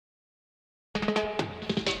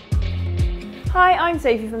Hi, I'm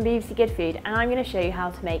Sophie from BBC Good Food and I'm going to show you how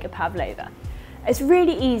to make a pavlova. It's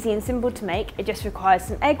really easy and simple to make. It just requires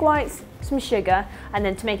some egg whites, some sugar, and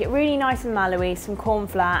then to make it really nice and mallowy, some corn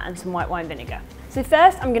flour and some white wine vinegar. So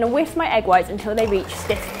first I'm going to whisk my egg whites until they reach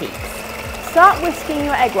stiff peaks. Start whisking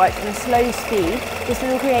your egg whites on a slow speed. This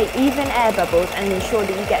will create even air bubbles and ensure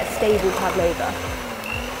that you get a stable pavlova.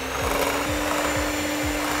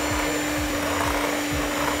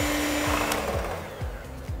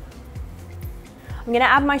 I'm going to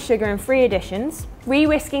add my sugar in 3 additions,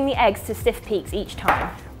 re-whisking the eggs to stiff peaks each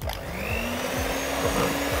time.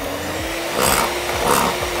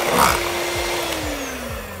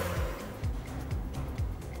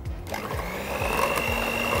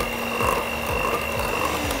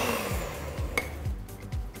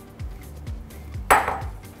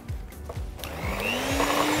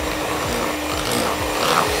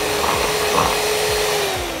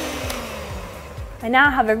 I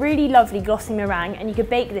now have a really lovely glossy meringue, and you could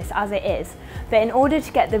bake this as it is, but in order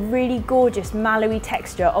to get the really gorgeous mallowy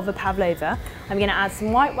texture of a pavlova, I'm going to add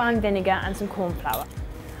some white wine vinegar and some corn flour.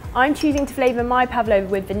 I'm choosing to flavour my pavlova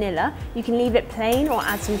with vanilla. You can leave it plain or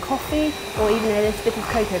add some coffee or even a little bit of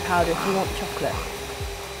cocoa powder if you want chocolate.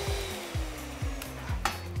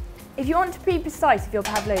 If you want to be precise with your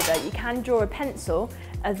pavlova, you can draw a pencil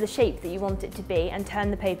as the shape that you want it to be and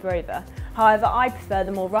turn the paper over. However, I prefer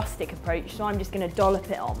the more rustic approach, so I'm just going to dollop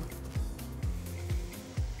it on.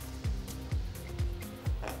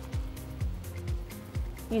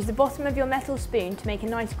 Use the bottom of your metal spoon to make a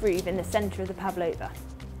nice groove in the centre of the pavlova.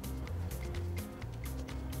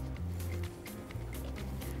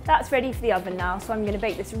 That's ready for the oven now, so I'm going to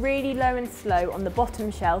bake this really low and slow on the bottom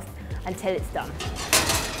shelf until it's done.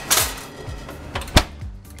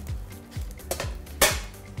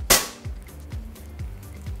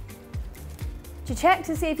 To check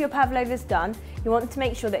to see if your pavlova is done, you want to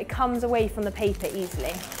make sure that it comes away from the paper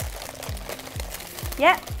easily.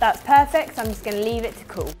 Yep, that's perfect, so I'm just going to leave it to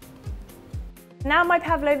cool. Now my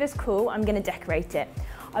pavlova is cool, I'm going to decorate it.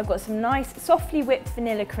 I've got some nice softly whipped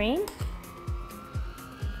vanilla cream.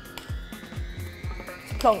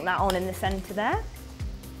 Just plonk that on in the centre there.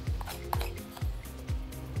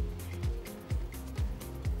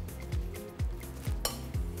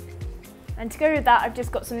 And to go with that, I've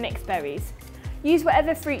just got some mixed berries. Use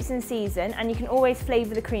whatever fruits in season, and you can always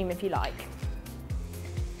flavour the cream if you like.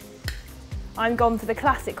 I'm gone for the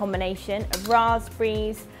classic combination of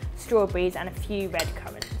raspberries, strawberries and a few red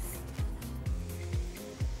currants.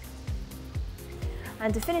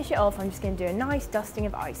 And to finish it off, I'm just going to do a nice dusting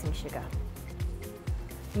of icing sugar.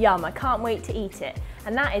 Yum, I can't wait to eat it.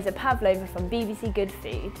 And that is a pavlova from BBC Good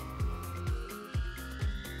Food.